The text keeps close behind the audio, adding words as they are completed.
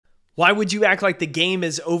Why would you act like the game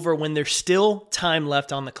is over when there's still time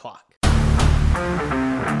left on the clock?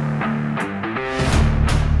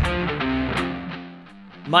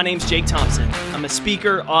 My name's Jake Thompson. I'm a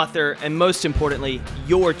speaker, author, and most importantly,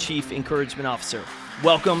 your Chief Encouragement Officer.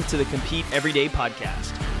 Welcome to the Compete Everyday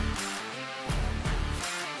podcast.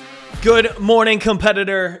 Good morning,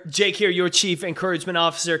 competitor. Jake here, your Chief Encouragement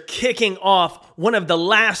Officer, kicking off one of the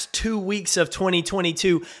last 2 weeks of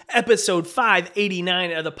 2022, episode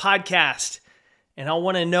 589 of the podcast. And I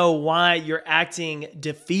want to know why you're acting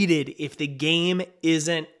defeated if the game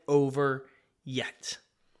isn't over yet.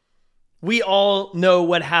 We all know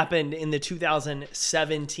what happened in the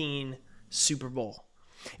 2017 Super Bowl.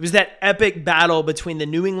 It was that epic battle between the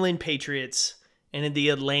New England Patriots and the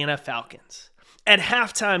Atlanta Falcons. At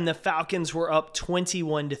halftime, the Falcons were up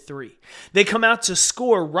 21-3. They come out to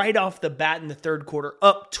score right off the bat in the third quarter,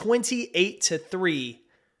 up 28-3,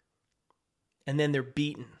 and then they're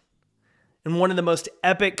beaten. In one of the most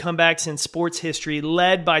epic comebacks in sports history,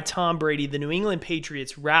 led by Tom Brady, the New England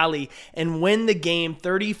Patriots rally and win the game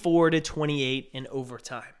 34-28 in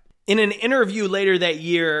overtime. In an interview later that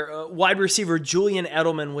year, wide receiver Julian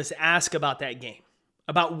Edelman was asked about that game,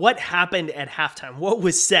 about what happened at halftime, what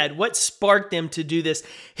was said, what sparked them to do this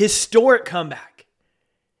historic comeback.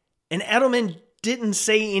 And Edelman didn't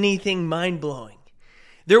say anything mind-blowing.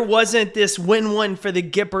 There wasn't this win one for the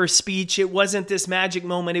Gipper speech. It wasn't this magic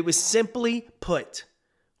moment. It was simply put,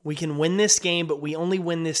 we can win this game, but we only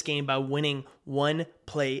win this game by winning one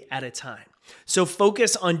play at a time. So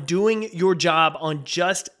focus on doing your job on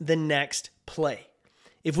just the next play.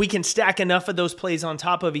 If we can stack enough of those plays on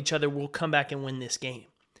top of each other, we'll come back and win this game.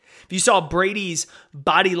 If you saw Brady's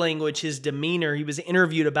body language, his demeanor, he was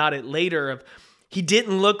interviewed about it later, he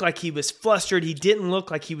didn't look like he was flustered. He didn't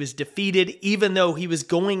look like he was defeated, even though he was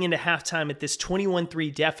going into halftime at this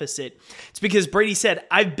 21-3 deficit. It's because Brady said,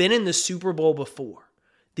 I've been in the Super Bowl before.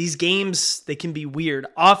 These games, they can be weird.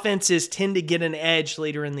 Offenses tend to get an edge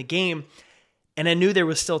later in the game, and I knew there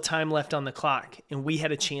was still time left on the clock, and we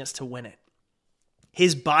had a chance to win it.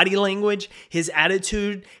 His body language, his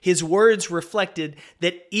attitude, his words reflected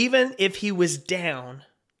that even if he was down,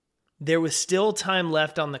 there was still time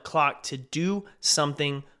left on the clock to do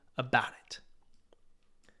something about it.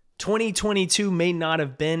 2022 may not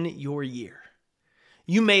have been your year.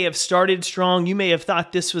 You may have started strong. You may have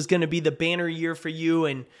thought this was going to be the banner year for you,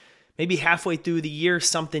 and maybe halfway through the year,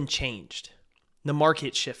 something changed. The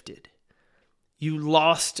market shifted. You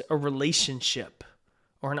lost a relationship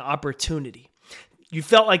or an opportunity. You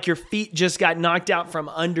felt like your feet just got knocked out from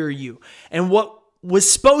under you. And what was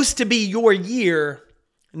supposed to be your year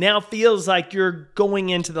now feels like you're going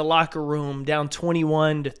into the locker room down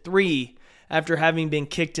 21-3 after having been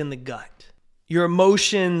kicked in the gut. Your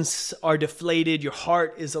emotions are deflated. Your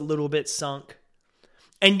heart is a little bit sunk.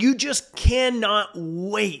 And you just cannot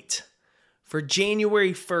wait for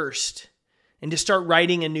January 1st and to start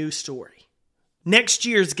writing a new story. Next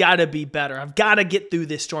year's got to be better. I've got to get through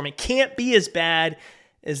this storm. It can't be as bad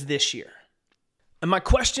as this year. And my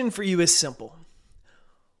question for you is simple.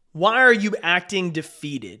 Why are you acting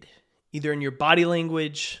defeated, either in your body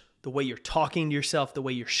language, the way you're talking to yourself, the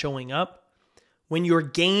way you're showing up, when your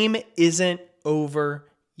game isn't over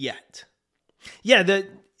yet? Yeah, the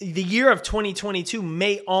year of 2022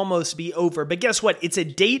 may almost be over, but guess what? It's a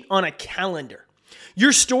date on a calendar.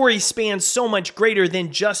 Your story spans so much greater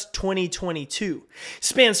than just 2022,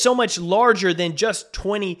 spans so much larger than just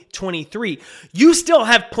 2023. You still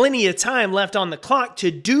have plenty of time left on the clock to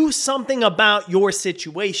do something about your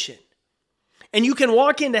situation. And you can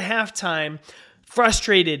walk into halftime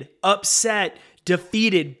frustrated, upset,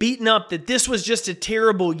 defeated, beaten up that this was just a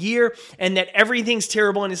terrible year and that everything's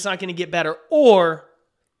terrible and it's not going to get better. Or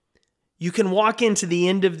you can walk into the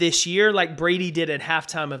end of this year like Brady did at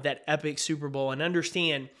halftime of that epic Super Bowl and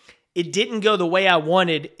understand it didn't go the way I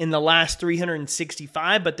wanted in the last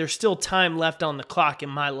 365, but there's still time left on the clock in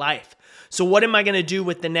my life. So what am I going to do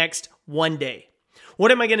with the next one day?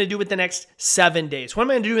 What am I going to do with the next 7 days? What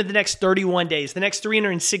am I going to do with the next 31 days, the next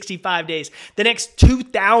 365 days, the next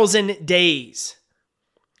 2,000 days?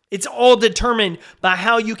 It's all determined by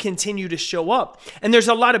how you continue to show up. And there's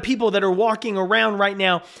a lot of people that are walking around right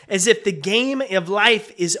now as if the game of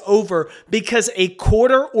life is over because a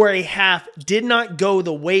quarter or a half did not go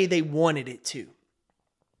the way they wanted it to.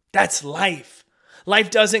 That's life.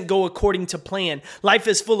 Life doesn't go according to plan. Life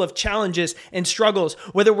is full of challenges and struggles,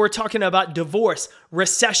 whether we're talking about divorce,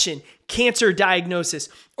 recession, cancer diagnosis,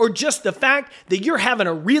 or just the fact that you're having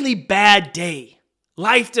a really bad day.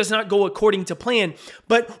 Life does not go according to plan,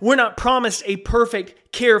 but we're not promised a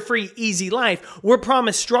perfect, carefree, easy life. We're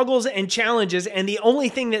promised struggles and challenges, and the only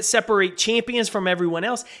thing that separates champions from everyone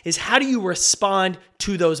else is how do you respond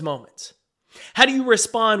to those moments? How do you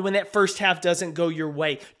respond when that first half doesn't go your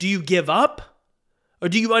way? Do you give up? Or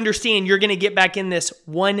do you understand you're going to get back in this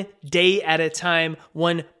one day at a time,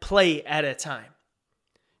 one play at a time?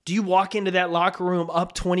 Do you walk into that locker room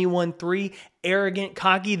up 21-3, arrogant,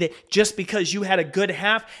 cocky, that just because you had a good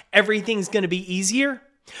half, everything's going to be easier?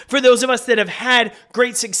 For those of us that have had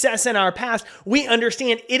great success in our past, we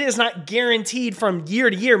understand it is not guaranteed from year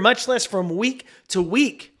to year, much less from week to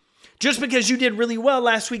week. Just because you did really well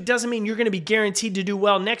last week doesn't mean you're going to be guaranteed to do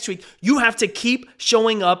well next week. You have to keep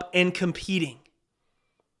showing up and competing.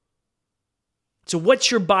 So what's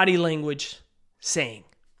your body language saying?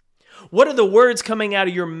 What are the words coming out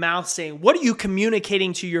of your mouth saying? What are you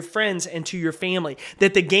communicating to your friends and to your family?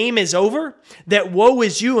 That the game is over? That woe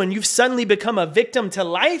is you and you've suddenly become a victim to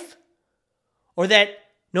life? Or that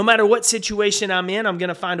no matter what situation I'm in, I'm going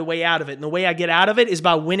to find a way out of it. And the way I get out of it is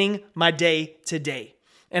by winning my day today.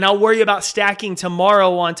 And I'll worry about stacking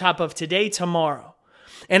tomorrow on top of today tomorrow.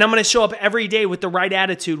 And I'm going to show up every day with the right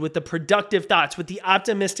attitude, with the productive thoughts, with the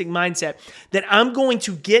optimistic mindset that I'm going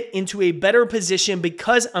to get into a better position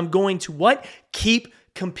because I'm going to what? Keep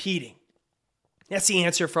competing. That's the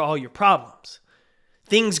answer for all your problems.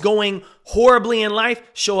 Things going horribly in life,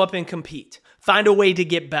 show up and compete. Find a way to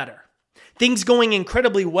get better. Things going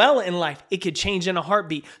incredibly well in life, it could change in a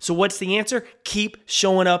heartbeat. So what's the answer? Keep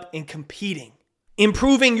showing up and competing.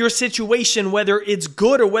 Improving your situation, whether it's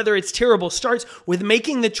good or whether it's terrible, starts with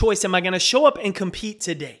making the choice. Am I going to show up and compete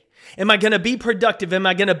today? Am I going to be productive? Am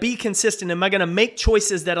I going to be consistent? Am I going to make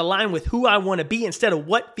choices that align with who I want to be instead of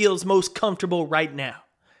what feels most comfortable right now?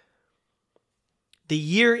 The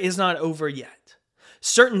year is not over yet.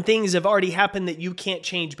 Certain things have already happened that you can't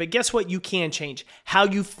change, but guess what you can change? How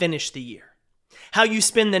you finish the year. How you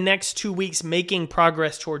spend the next 2 weeks making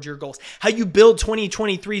progress towards your goals. How you build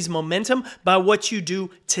 2023's momentum by what you do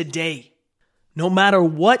today. No matter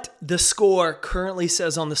what the score currently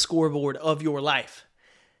says on the scoreboard of your life,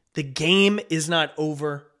 the game is not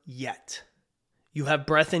over yet. You have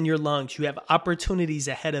breath in your lungs. You have opportunities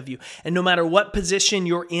ahead of you. And no matter what position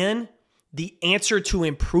you're in, the answer to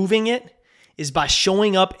improving it is by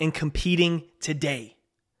showing up and competing today.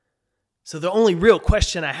 So the only real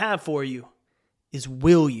question I have for you is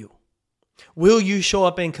will you? Will you show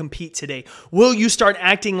up and compete today? Will you start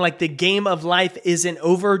acting like the game of life isn't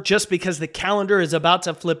over just because the calendar is about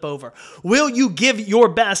to flip over? Will you give your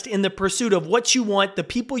best in the pursuit of what you want, the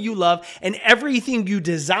people you love, and everything you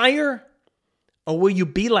desire? Or will you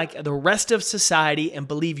be like the rest of society and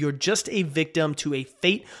believe you're just a victim to a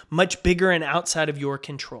fate much bigger and outside of your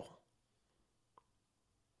control?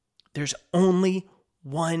 There's only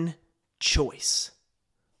one choice.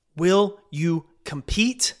 Will you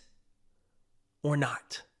compete or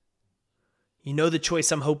not? You know the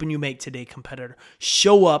choice I'm hoping you make today, competitor.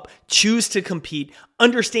 Show up, choose to compete,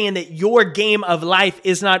 understand that your game of life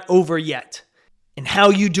is not over yet. And how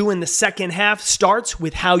you do in the second half starts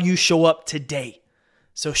with how you show up today.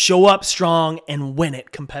 So show up strong and win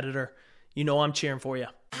it, competitor. You know I'm cheering for you.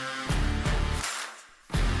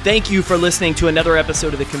 Thank you for listening to another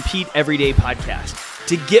episode of the Compete Everyday podcast.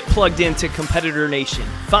 To get plugged into Competitor Nation,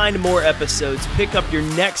 find more episodes, pick up your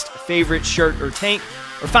next favorite shirt or tank,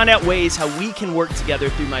 or find out ways how we can work together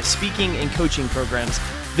through my speaking and coaching programs,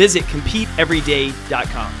 visit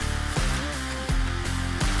CompeteEveryday.com.